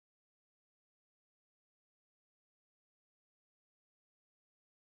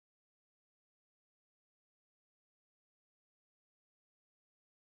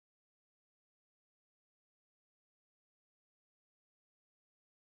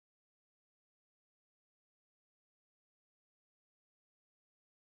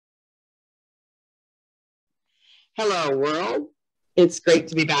Hello, world. It's great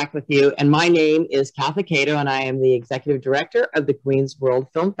to be back with you. And my name is Katha Cato, and I am the Executive Director of the Queens World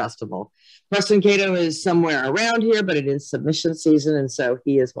Film Festival. Preston Cato is somewhere around here, but it is submission season, and so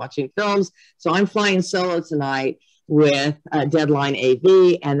he is watching films. So I'm flying solo tonight with Dedline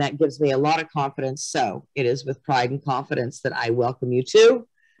AV, and that gives me a lot of confidence. So it is with pride and confidence that I welcome you to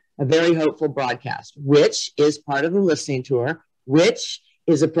a very hopeful broadcast, which is part of the listening tour, which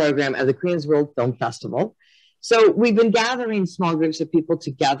is a program of the Queens World Film Festival. So we've been gathering small groups of people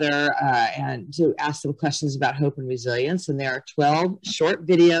together and to ask them questions about hope and resilience. And there are 12 short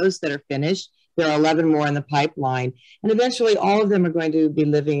videos that are finished. There are 11 more in the pipeline. And eventually all of them are going to be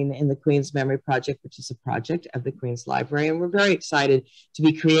living in the Queen's Memory Project, which is a project of the Queen's Library. And we're very excited to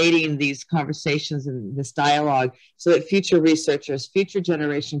be creating these conversations and this dialogue so that future researchers, future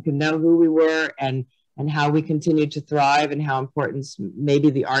generation can know who we were and how we continue to thrive and how important maybe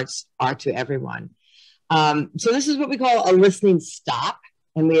the arts are to everyone. So this is what we call a listening stop,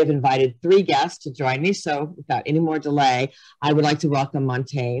 and we have invited 3 guests to join me. So without any more delay, I would like to welcome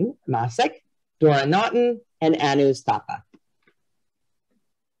Montaigne Massac, Dora Naughton, and Anuz Thapa.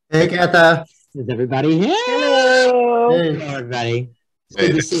 Hey, Katha. Is everybody here? Hello. Hey. Hello, everybody. It's Hey.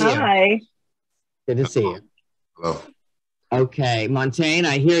 good to see you. Hi. Good to see you. Hello. Okay, Montaigne,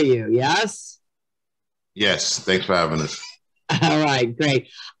 I hear you. Yes? Yes, thanks for having us. All right, great.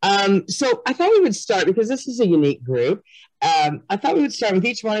 So I thought we would start, because this is a unique group, I thought we would start with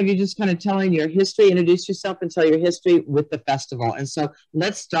each one of you just kind of telling your history, introduce yourself and tell your history with the festival. And so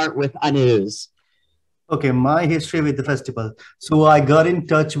let's start with Anuz. Okay, my history with the festival. So I got in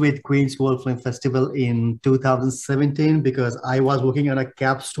touch with Queens World Film Festival in 2017 because I was working on a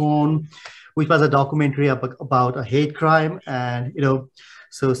capstone, which was a documentary about a hate crime. And,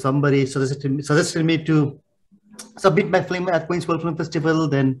 so somebody suggested me to submit my film at Queens World Film Festival.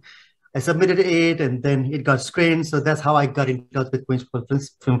 Then I submitted it, and then it got screened. So that's how I got in touch with Queens World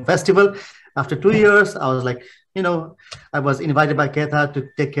Film Festival. After 2 years, I was like, I was invited by Katha to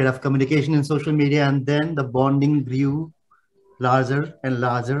take care of communication and social media, and then the bonding grew larger and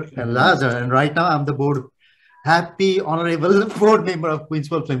larger and larger. And right now, I'm the happy, honorable board member of Queens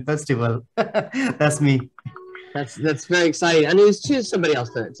World Film Festival. That's me. That's very exciting. Anuz, choose somebody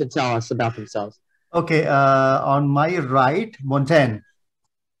else to tell us about themselves. Okay, on my right, Montaigne.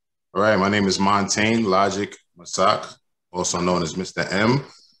 All right, my name is Montaigne Massac, also known as Mr. M.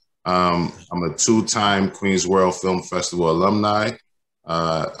 I'm a 2-time Queens World Film Festival alumni.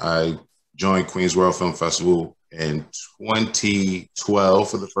 I joined Queens World Film Festival in 2012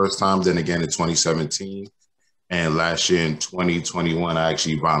 for the first time, then again in 2017. And last year in 2021, I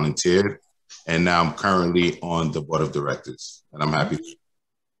actually volunteered. And now I'm currently on the board of directors, and I'm happy.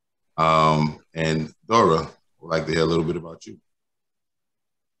 And Dora, would like to hear a little bit about you.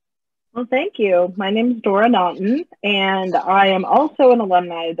 Well, thank you. My name is Dora Naughton, and I am also an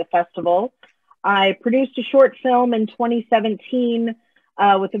alumni of the festival. I produced a short film in 2017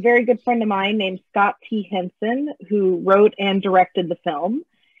 with a very good friend of mine named Scott T. Henson, who wrote and directed the film.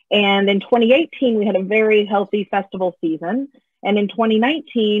 And in 2018, we had a very healthy festival season. And in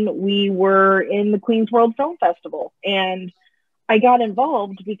 2019, we were in the Queens World Film Festival. And I got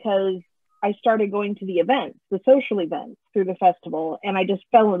involved because I started going to the events, the social events through the festival, and I just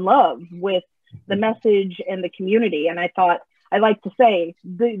fell in love with the message and the community. And I thought, I like to say,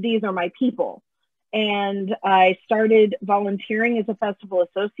 these are my people. And I started volunteering as a festival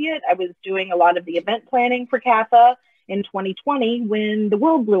associate. I was doing a lot of the event planning for Katha in 2020 when the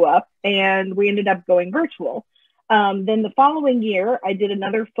world blew up and we ended up going virtual. Then the following year, I did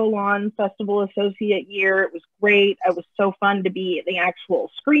another full-on festival associate year. It was great. It was so fun to be at the actual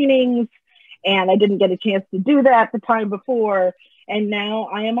screenings, and I didn't get a chance to do that the time before. And now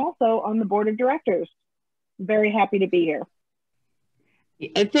I am also on the board of directors. Very happy to be here.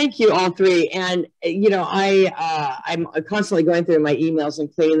 And thank you, all 3. And, I'm constantly going through my emails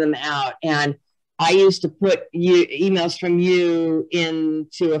and cleaning them out. And I used to put emails from you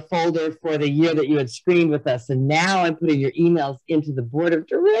into a folder for the year that you had screened with us. And now I'm putting your emails into the board of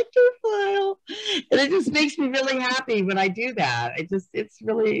director file. And it just makes me really happy when I do that. It's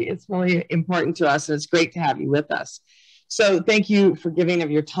really important to us. And it's great to have you with us. So thank you for giving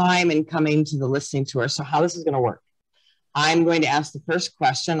of your time and coming to the listening tour. So how this is going to work. I'm going to ask the first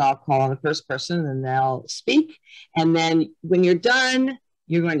question. I'll call on the first person and they'll speak. And then when you're done,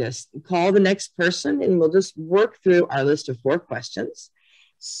 you're going to call the next person, and we'll just work through our list of 4 questions.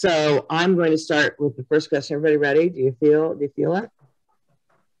 So I'm going to start with the first question. Everybody ready? Do you feel it?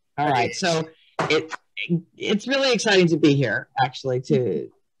 All right. So it's really exciting to be here, actually, to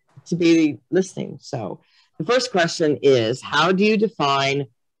be listening. So the first question is, how do you define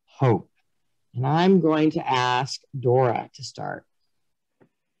hope? And I'm going to ask Dora to start.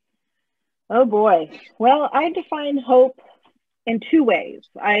 Oh boy. Well, I define hope in two ways.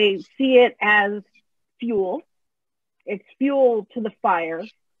 I see it as fuel. It's fuel to the fire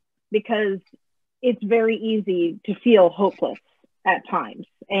because it's very easy to feel hopeless at times.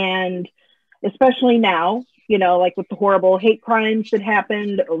 And especially now, you know, like with the horrible hate crimes that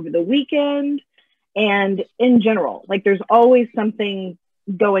happened over the weekend and in general, like there's always something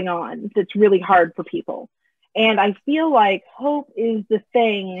going on that's really hard for people. And I feel like hope is the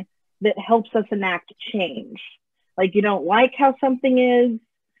thing that helps us enact change. Like you don't like how something is,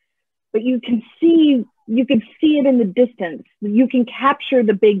 but you can see it in the distance. You can capture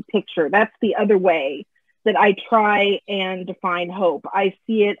the big picture. That's the other way that I try and define hope. I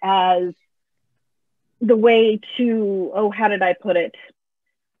see it as the way to, oh, how did I put it?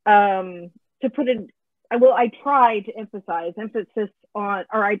 To put it, I try to emphasize emphasis on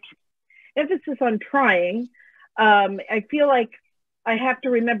trying. I feel like I have to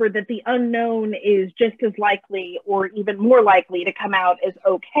remember that the unknown is just as likely or even more likely to come out as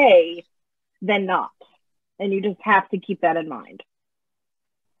okay than not. And you just have to keep that in mind.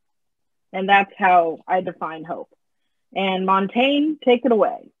 And that's how I define hope. And Montaigne, take it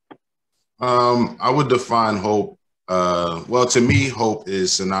away. I would define hope. Well, to me, hope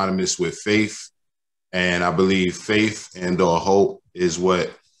is synonymous with faith. And I believe faith and/or hope is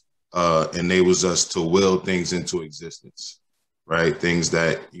what enables us to will things into existence, right? Things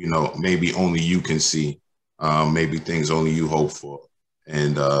that, you know, maybe only you can see, maybe things only you hope for.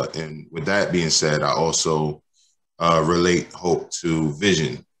 And with that being said, I also relate hope to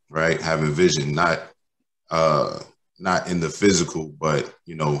vision, right? Having vision, not in the physical, but,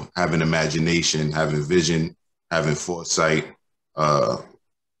 you know, having imagination, having vision, having foresight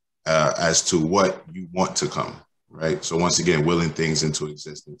as to what you want to come, right? So once again, willing things into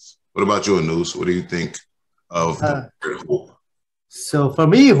existence. What about you, Anuz? What do you think of hope? So for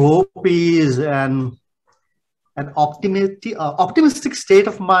me, hope is an optimistic state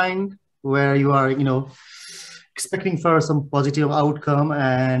of mind where you are, you know, expecting for some positive outcome,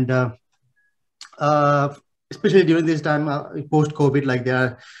 and especially during this time post-COVID, like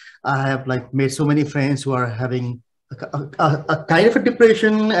I have like made so many friends who are having a kind of a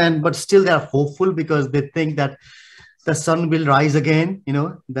depression, but still they are hopeful because they think that the sun will rise again. You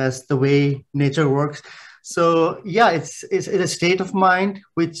know, that's the way nature works. So yeah, it's a state of mind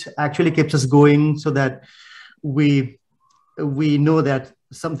which actually keeps us going, so that we know that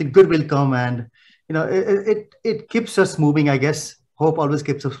something good will come, and you know it keeps us moving. I guess hope always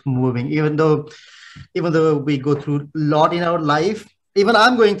keeps us moving, even though we go through a lot in our life. Even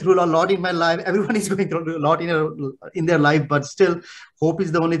I'm going through a lot in my life. Everyone is going through a lot in their life, but still hope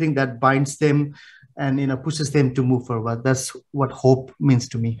is the only thing that binds them and, you know, pushes them to move forward. That's what hope means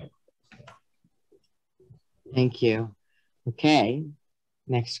to me. Thank you. Okay,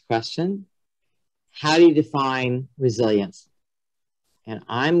 next question. How do you define resilience? And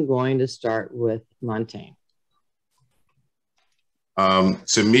I'm going to start with Montaigne.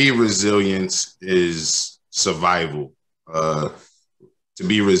 To me, resilience is survival. To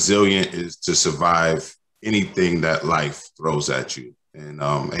be resilient is to survive anything that life throws at you. And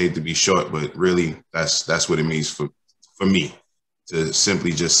I hate to be short, but really that's what it means for me, to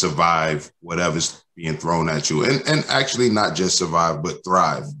simply just survive whatever's being thrown at you. And actually not just survive, but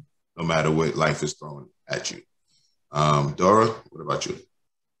thrive no matter what life is throwing at you. Dora, what about you?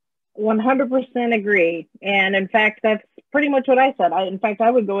 100% agree. And in fact, that's pretty much what I said.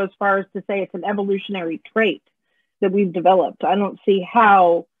 I would go as far as to say it's an evolutionary trait that we've developed. I don't see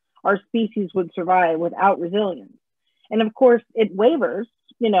how our species would survive without resilience. And of course, it wavers,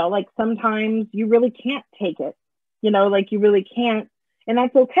 you know, like sometimes you really can't take it, you know, like you really can't, and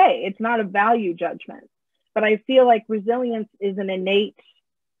that's okay. It's not a value judgment. But I feel like resilience is an innate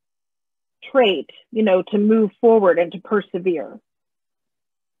trait, you know, to move forward and to persevere.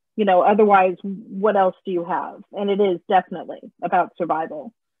 You know, otherwise, what else do you have? And it is definitely about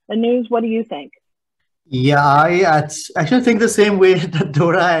survival. Anuz, what do you think? Yeah, I actually think the same way that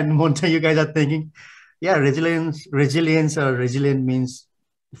Dora and Montaigne, you guys are thinking. Yeah, resilience or resilient means,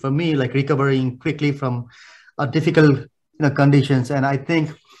 for me, like recovering quickly from difficult, you know, conditions. And I think,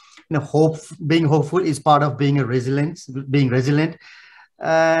 you know, being hopeful is part of being resilient.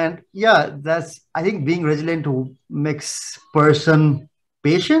 And yeah, I think being resilient makes person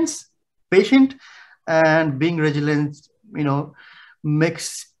patient, and being resilient, you know,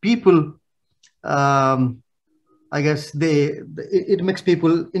 makes people, I guess it makes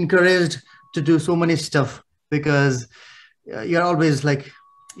people encouraged to do so many stuff, because you're always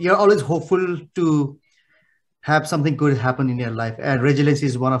hopeful to have something good happen in your life. And resilience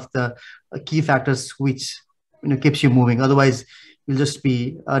is one of the key factors which keeps you moving. Otherwise, you'll just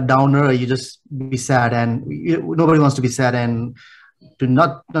be a downer, or you just be sad, and nobody wants to be sad. And to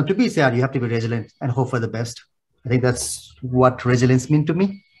not to be sad, you have to be resilient and hope for the best. I think that's what resilience means to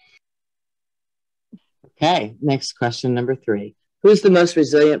me. Okay, next question, number 3. Who's the most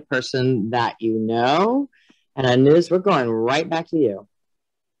resilient person that you know? And Anuz, we're going right back to you.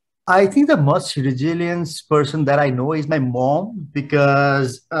 I think the most resilient person that I know is my mom,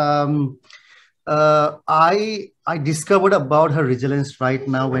 because I discovered about her resilience right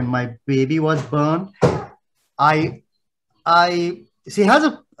now when my baby was born. She has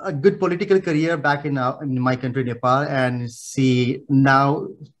a good political career back in my country, Nepal, and she now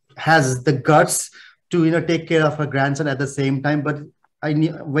has the guts to take care of her grandson at the same time. But I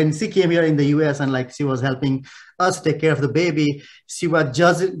knew when she came here in the US, and like she was helping us take care of the baby, she was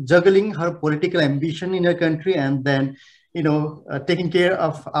just juggling her political ambition in her country, and then taking care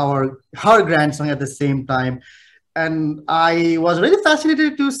of her grandson at the same time. And I was really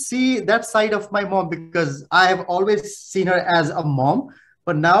fascinated to see that side of my mom, because I have always seen her as a mom,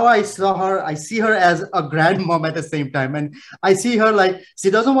 but now I see her as a grandmom at the same time. And I see her like she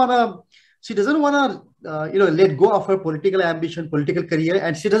doesn't want to let go of her political ambition, political career,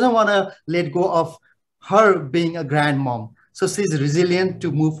 and she doesn't want to let go of her being a grandmom. So she's resilient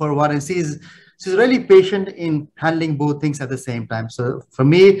to move forward, and she's really patient in handling both things at the same time. So for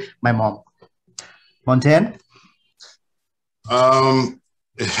me, my mom. Montaigne?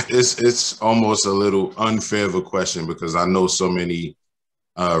 It's almost a little unfair of a question, because I know so many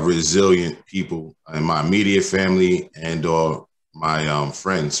resilient people in my immediate family and or my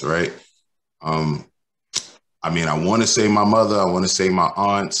friends, right? I mean, I want to say my mother, I want to say my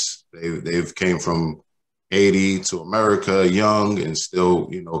aunts. They've came from Haiti to America young, and still,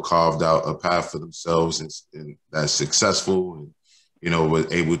 carved out a path for themselves, and that's successful, and,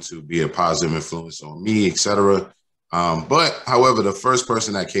 was able to be a positive influence on me, etc. But however, the first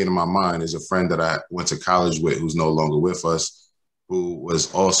person that came to my mind is a friend that I went to college with, who's no longer with us, who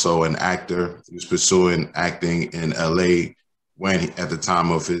was also an actor. He was pursuing acting in LA at the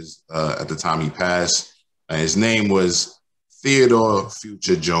time he passed. His name was Theodore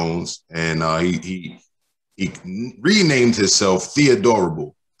Future Jones, and he renamed himself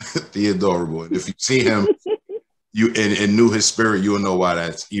Theodorable. Theodorable. And if you see him, and knew his spirit, you'll know why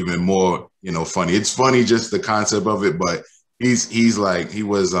that's even more, funny. It's funny just the concept of it, but he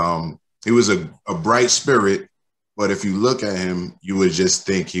was a bright spirit, but if you look at him, you would just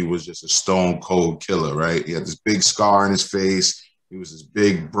think he was just a stone cold killer, right? He had this big scar on his face. He was this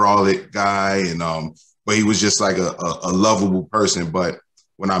big brolic guy, and but he was just like a lovable person. But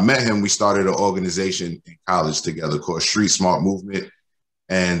when I met him, we started an organization in college together called Street Smart Movement.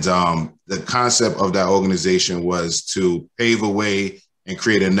 And the concept of that organization was to pave a way and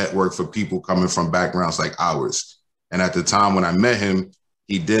create a network for people coming from backgrounds like ours. And at the time when I met him,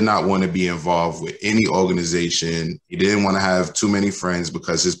 he did not want to be involved with any organization. He didn't want to have too many friends,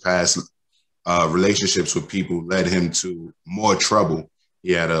 because his past relationships with people led him to more trouble.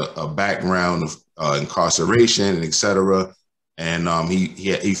 He had a background of incarceration and et cetera. And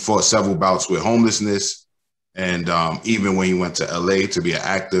he fought several bouts with homelessness. And even when he went to LA to be an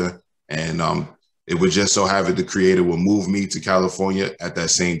actor, and it would just so happen the creator would move me to California at that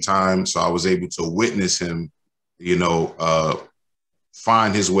same time. So I was able to witness him,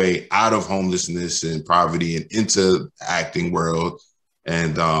 find his way out of homelessness and poverty and into the acting world.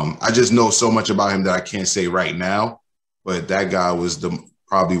 And I just know so much about him that I can't say right now, but that guy was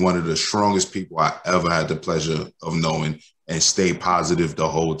probably one of the strongest people I ever had the pleasure of knowing, and stay positive the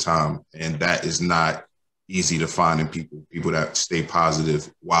whole time. And that is not easy to find in people that stay positive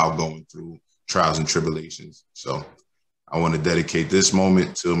while going through trials and tribulations. So I want to dedicate this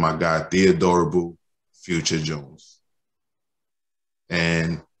moment to my guy, Theodorable Future Jones.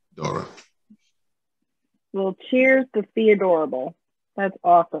 And Dora. Well, cheers to Theodorable. That's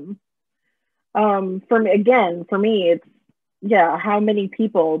awesome. For me, it's, how many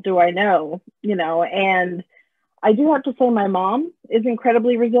people do I know, and I do have to say my mom is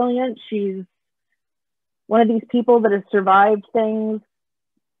incredibly resilient. She's one of these people that has survived things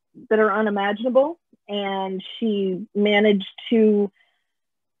that are unimaginable, and she managed to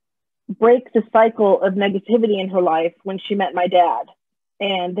break the cycle of negativity in her life when she met my dad.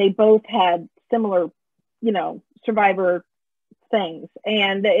 And they both had similar, survivor things.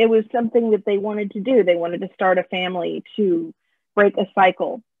 And it was something that they wanted to do. They wanted to start a family to break a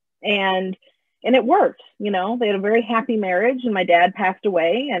cycle. And it worked. They had a very happy marriage, and my dad passed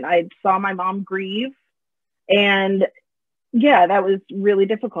away, and I saw my mom grieve. And that was really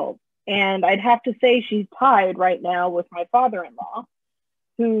difficult. And I'd have to say she's tied right now with my father-in-law,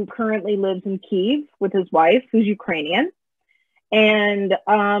 who currently lives in Kyiv with his wife, who's Ukrainian. And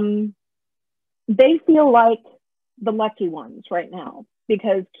they feel like the lucky ones right now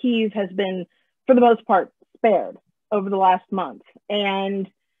because Kyiv has been, for the most part, spared over the last month.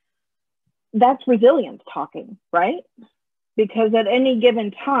 And that's resilience talking, right? Because at any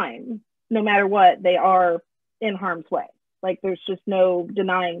given time, no matter what, they are in harm's way. Like, there's just no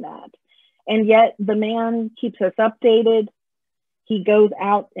denying that. And yet the man keeps us updated. He goes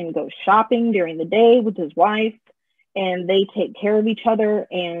out and goes shopping during the day with his wife, and they take care of each other,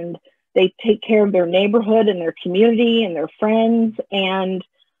 and they take care of their neighborhood and their community and their friends. And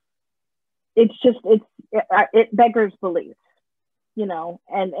it's just, it beggars belief, you know,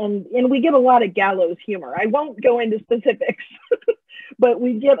 and we get a lot of gallows humor. I won't go into specifics, but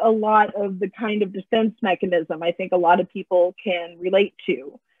we get a lot of the kind of defense mechanism I think a lot of people can relate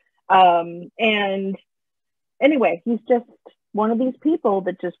to. And anyway, he's just one of these people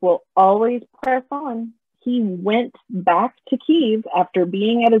that just will always press on. He went back to Kyiv after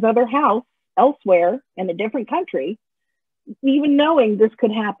being at his other house elsewhere in a different country, even knowing this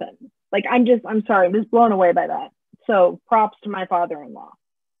could happen. Like, I'm sorry, I'm just blown away by that. So props to my father-in-law,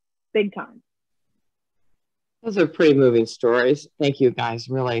 big time. Those are pretty moving stories. Thank you guys,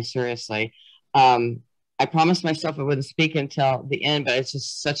 really, seriously. I promised myself I wouldn't speak until the end, but it's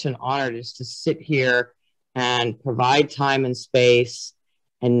just such an honor just to sit here and provide time and space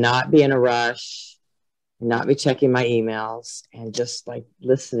and not be in a rush, and not be checking my emails and just like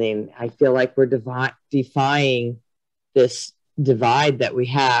listening. I feel like we're defying this divide that we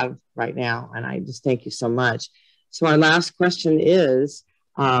have right now. And I just thank you so much. So our last question is,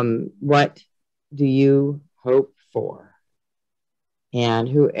 what do you hope for? And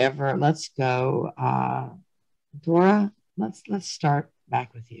whoever, let's go, Dora, let's start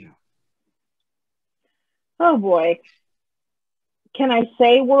back with you. Oh boy. Can I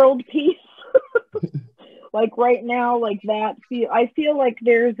say world peace? Like right now, like that, I feel like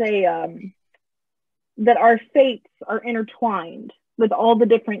there's that our fates are intertwined with all the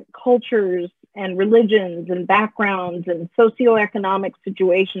different cultures and religions and backgrounds and socioeconomic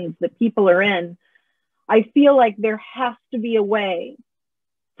situations that people are in. I feel like there has to be a way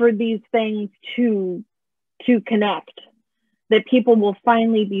for these things to connect, that people will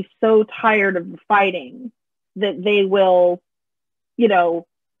finally be so tired of fighting that they will, you know,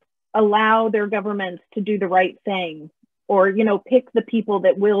 allow their governments to do the right thing, or, you know, pick the people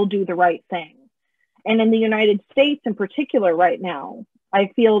that will do the right thing. And in the United States in particular right now,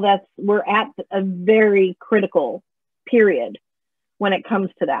 I feel that we're at a very critical period when it comes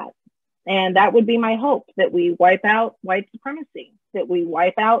to that. And that would be my hope, that we wipe out white supremacy, that we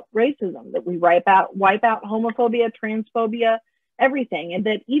wipe out racism, that we wipe out homophobia, transphobia, everything. And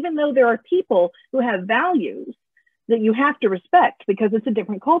that even though there are people who have values that you have to respect because it's a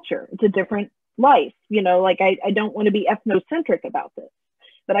different culture, it's a different life, you know, like I don't want to be ethnocentric about this,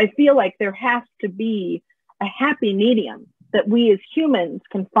 but I feel like there has to be a happy medium that we as humans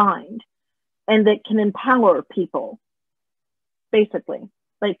can find and that can empower people, basically,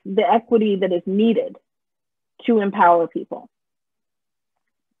 like the equity that is needed to empower people.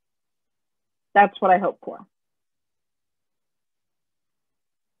 That's what I hope for.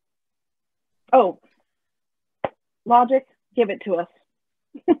 Oh, Logic, give it to us.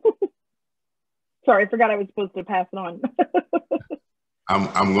 Sorry, I forgot I was supposed to pass it on.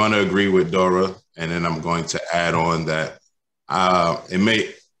 I'm going to agree with Dora, and then I'm going to add on that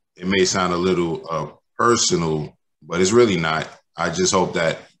it may sound a little personal, but it's really not. I just hope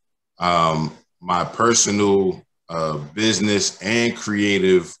that my personal business and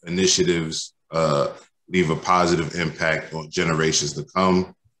creative initiatives leave a positive impact on generations to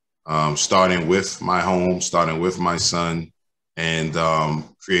come. Starting with my home, starting with my son, and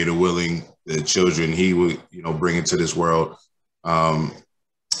Creator willing, the children he would, you know, bring into this world.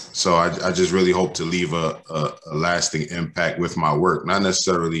 So I just really hope to leave a lasting impact with my work. Not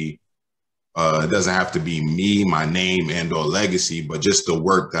necessarily, it doesn't have to be me, my name, and or legacy, but just the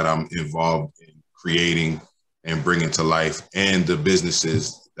work that I'm involved in creating and bringing to life, and the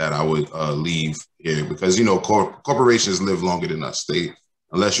businesses that I would leave here. Because, you know, corporations live longer than us.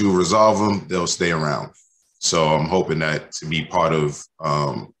 Unless you resolve them, they'll stay around. So I'm hoping that to be part of,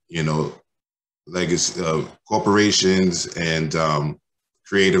 you know, legacy corporations and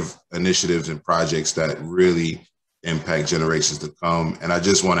creative initiatives and projects that really impact generations to come. And I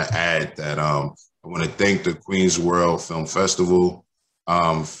just want to add that I want to thank the Queens World Film Festival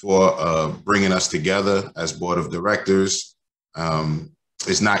for bringing us together as board of directors.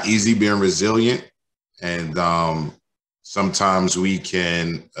 It's not easy being resilient, and sometimes we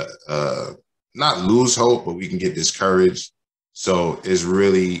can not lose hope, but we can get discouraged. So it's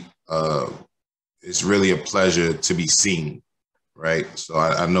really a pleasure to be seen, right? So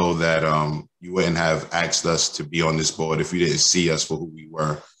I know that you wouldn't have asked us to be on this board if you didn't see us for who we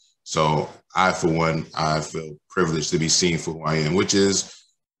were. So I, for one, I feel privileged to be seen for who I am, which is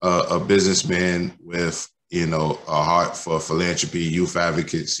a businessman with, you know, a heart for philanthropy, youth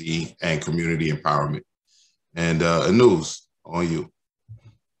advocacy, and community empowerment. And Anuz, on you.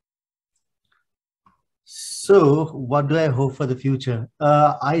 So what do I hope for the future?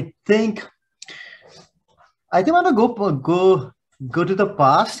 I think I want to go to the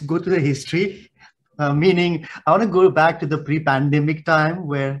past, go to the history. Meaning, I want to go back to the pre-pandemic time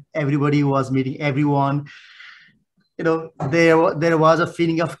where everybody was meeting everyone. You know, there was a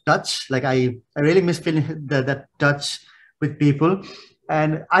feeling of touch. Like I really miss feeling that touch with people.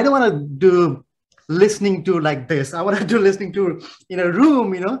 And I don't want to do listening to like this. I want to do listening to in a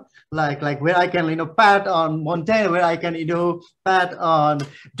room, you know, like where I can, you know, pat on Montaigne, where I can, you know, pat on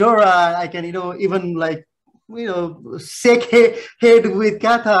Dora. I can, you know, even like, you know, shake head with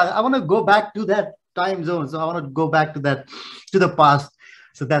Katha. I want to go back to that time zone. So I want to go back to the past.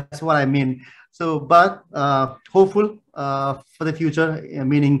 So that's what I mean. So, but hopeful for the future,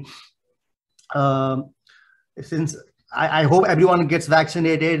 meaning since I hope everyone gets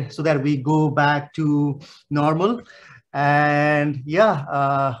vaccinated so that we go back to normal. And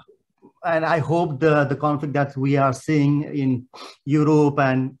yeah, and I hope the conflict that we are seeing in Europe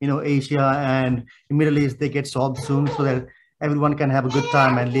and, you know, Asia and the Middle East, they get solved soon so that everyone can have a good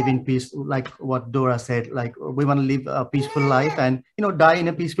time and live in peace, like what Dora said. Like we want to live a peaceful life and, you know, die in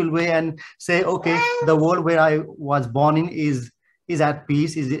a peaceful way and say, okay, the world where I was born in is at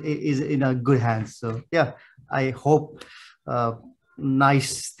peace, is in a good hands. So yeah, I hope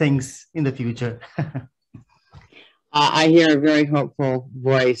nice things in the future. I hear a very hopeful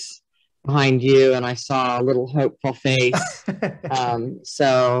voice behind you, and I saw a little hopeful face.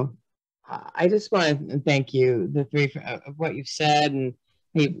 So I just want to thank you, the three, for what you've said, and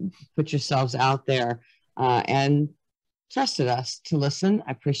you put yourselves out there and trusted us to listen.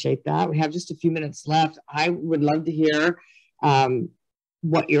 I appreciate that. We have just a few minutes left. I would love to hear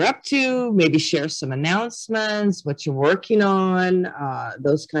what you're up to, maybe share some announcements, what you're working on,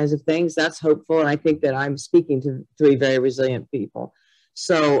 those kinds of things. That's hopeful. And I think that I'm speaking to three very resilient people.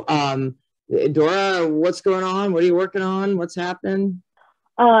 So Dora, what's going on? What are you working on? What's happening?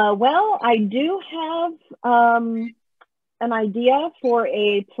 Well, I do have an idea for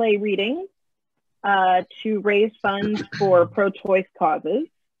a play reading to raise funds for pro-choice causes.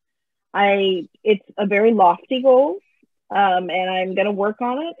 It's a very lofty goal, and I'm going to work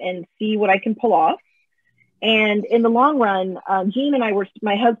on it and see what I can pull off. And in the long run, Jean and I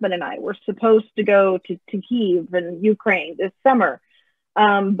my husband and I were supposed to go to Kyiv in Ukraine this summer.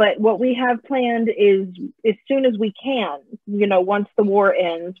 But what we have planned is, as soon as we can, you know, once the war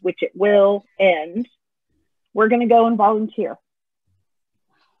ends, which it will end, we're going to go and volunteer.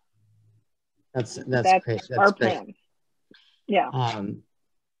 That's great. That's our great. plan. Yeah.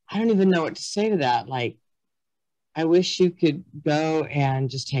 I don't even know what to say to that. Like, I wish you could go and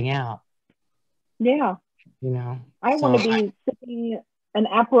just hang out. Yeah. You know, I want to be sipping an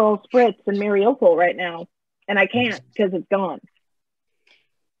Aperol Spritz in Mariupol right now, and I can't because it's gone.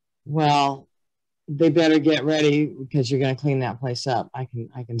 Well, they better get ready because you're going to clean that place up. I can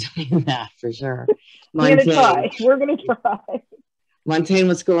tell you that for sure. We're going to try. We're going to try. Montaigne,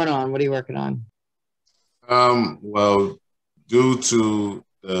 what's going on? What are you working on? Well, due to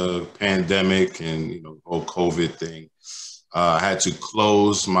the pandemic and, you know, the whole COVID thing, I had to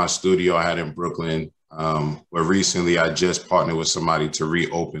close my studio I had in Brooklyn. But recently I just partnered with somebody to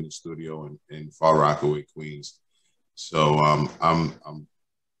reopen the studio in Far Rockaway, Queens. So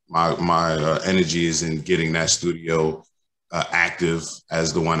my energy is in getting that studio active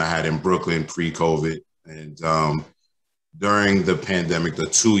as the one I had in Brooklyn pre-COVID. And during the pandemic, the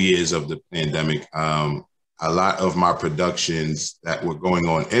 2 years of the pandemic, a lot of my productions that were going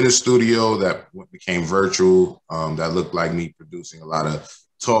on in the studio that became virtual, that looked like me producing a lot of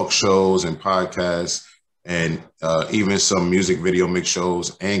talk shows and podcasts, and even some music video mix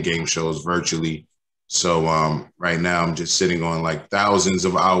shows and game shows virtually. So right now I'm just sitting on like thousands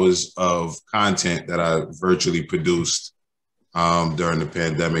of hours of content that I virtually produced during the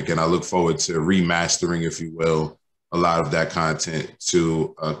pandemic. And I look forward to remastering, if you will, a lot of that content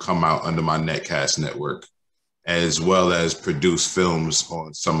to come out under my Netcast network, as well as produce films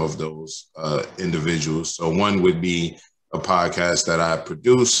on some of those individuals. So one would be a podcast that I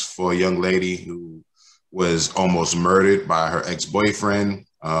produced for a young lady who was almost murdered by her ex-boyfriend.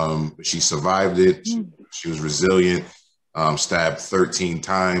 But she survived it. She was resilient. stabbed 13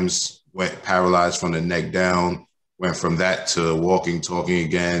 times, went paralyzed from the neck down, went from that to walking, talking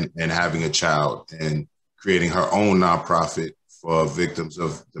again, and having a child, and creating her own nonprofit for victims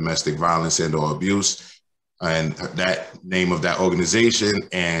of domestic violence and or abuse. And that name of that organization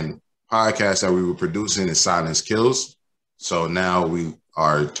and podcast that we were producing is Silence Kills. So now we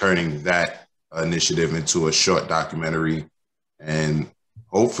are turning that initiative into a short documentary, and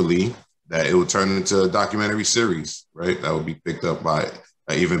hopefully that it will turn into a documentary series, right? That will be picked up by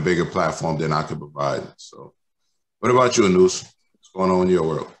an even bigger platform than I could provide. So what about you, Anuz? What's going on in your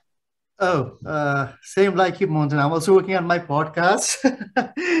world? Oh, same like you, Montaigne. I'm also working on my podcast.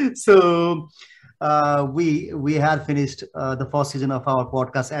 So we had finished the first season of our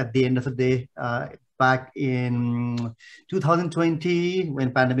podcast at the end of the day back in 2020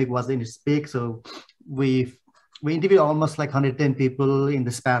 when pandemic was in its peak. So we interviewed almost like 110 people in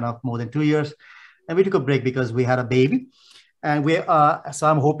the span of more than 2 years, and we took a break because we had a baby. And so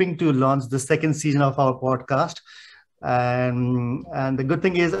I'm hoping to launch the second season of our podcast. And the good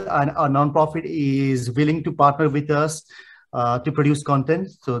thing is our nonprofit is willing to partner with us to produce content.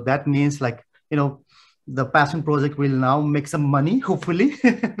 So that means, like, the passion project will now make some money, hopefully,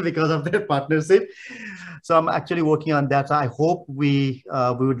 because of their partnership. So I'm actually working on that. So I hope we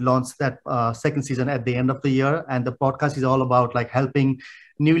would launch that second season at the end of the year. And the podcast is all about like helping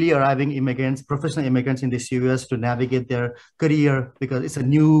newly arriving immigrants, professional immigrants in this US to navigate their career, because it's a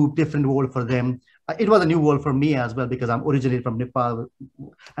new, different world for them. It was a new world for me as well, because I'm originally from Nepal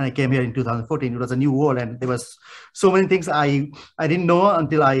and I came here in 2014. It was a new world, and there was so many things I didn't know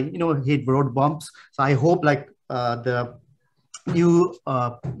until I hit road bumps. So I hope like the new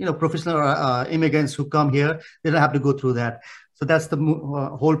professional immigrants who come here, they don't have to go through that. So that's the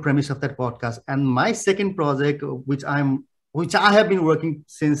whole premise of that podcast. And my second project, which I have been working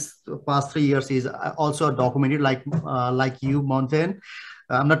since the past 3 years, is also a documentary like you, Montaigne.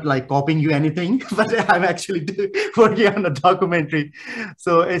 I'm not like copying you anything, but I'm actually working on a documentary.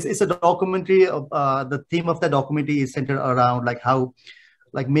 So it's a documentary. The theme of the documentary is centered around like how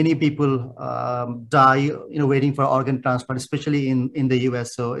like many people die, waiting for organ transplant, especially in the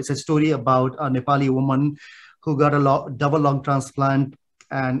US. So it's a story about a Nepali woman who got a double lung transplant,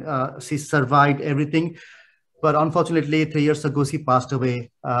 and she survived everything. But unfortunately, 3 years ago, she passed away.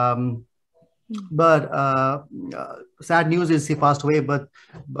 But sad news is she passed away, but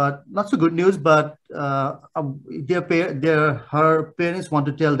not so good news. But her parents want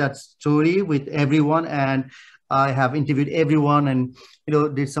to tell that story with everyone, and I have interviewed everyone, and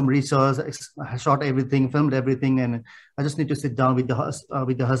did some research, shot everything, filmed everything, and I just need to sit down with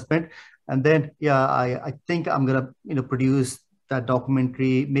the husband, and then I think I'm gonna produce that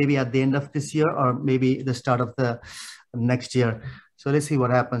documentary maybe at the end of this year or maybe the start of the next year. So let's see what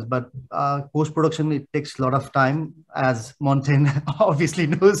happens. But post-production, it takes a lot of time, as Montaigne obviously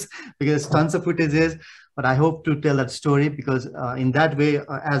knows, because tons of footages. But I hope to tell that story, because in that way,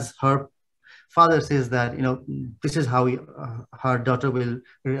 as her father says that, this is how her daughter will,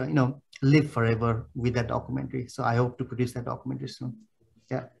 live forever with that documentary. So I hope to produce that documentary soon.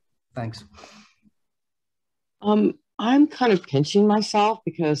 Yeah, thanks. I'm kind of pinching myself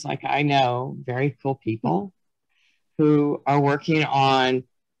because I know very cool people who are working on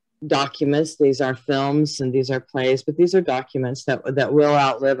documents. These are films and these are plays, but these are documents that will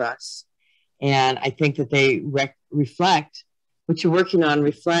outlive us. And I think that they reflect, what you're working on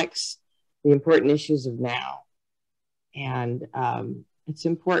reflects the important issues of now. And it's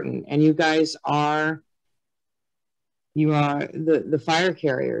important. And you guys are the fire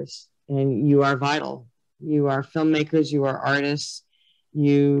carriers, and you are vital. You are filmmakers, you are artists,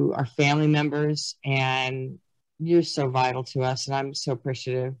 you are family members, and you're so vital to us. And I'm so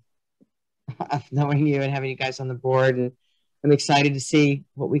appreciative of knowing you and having you guys on the board. And I'm excited to see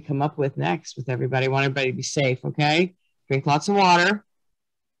what we come up with next with everybody. I want everybody to be safe, okay? Drink lots of water,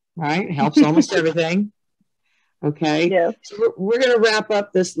 right? It helps almost everything. Okay. Yeah. So we're going to wrap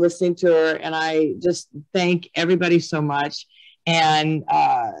up this listening tour, and I just thank everybody so much. And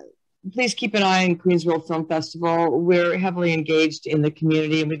please keep an eye on Queens World Film Festival. We're heavily engaged in the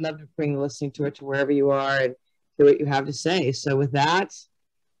community, and we'd love to bring the listening tour to wherever you are and hear what you have to say. So with that,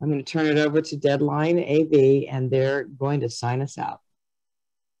 I'm going to turn it over to Dedline AV, and they're going to sign us out.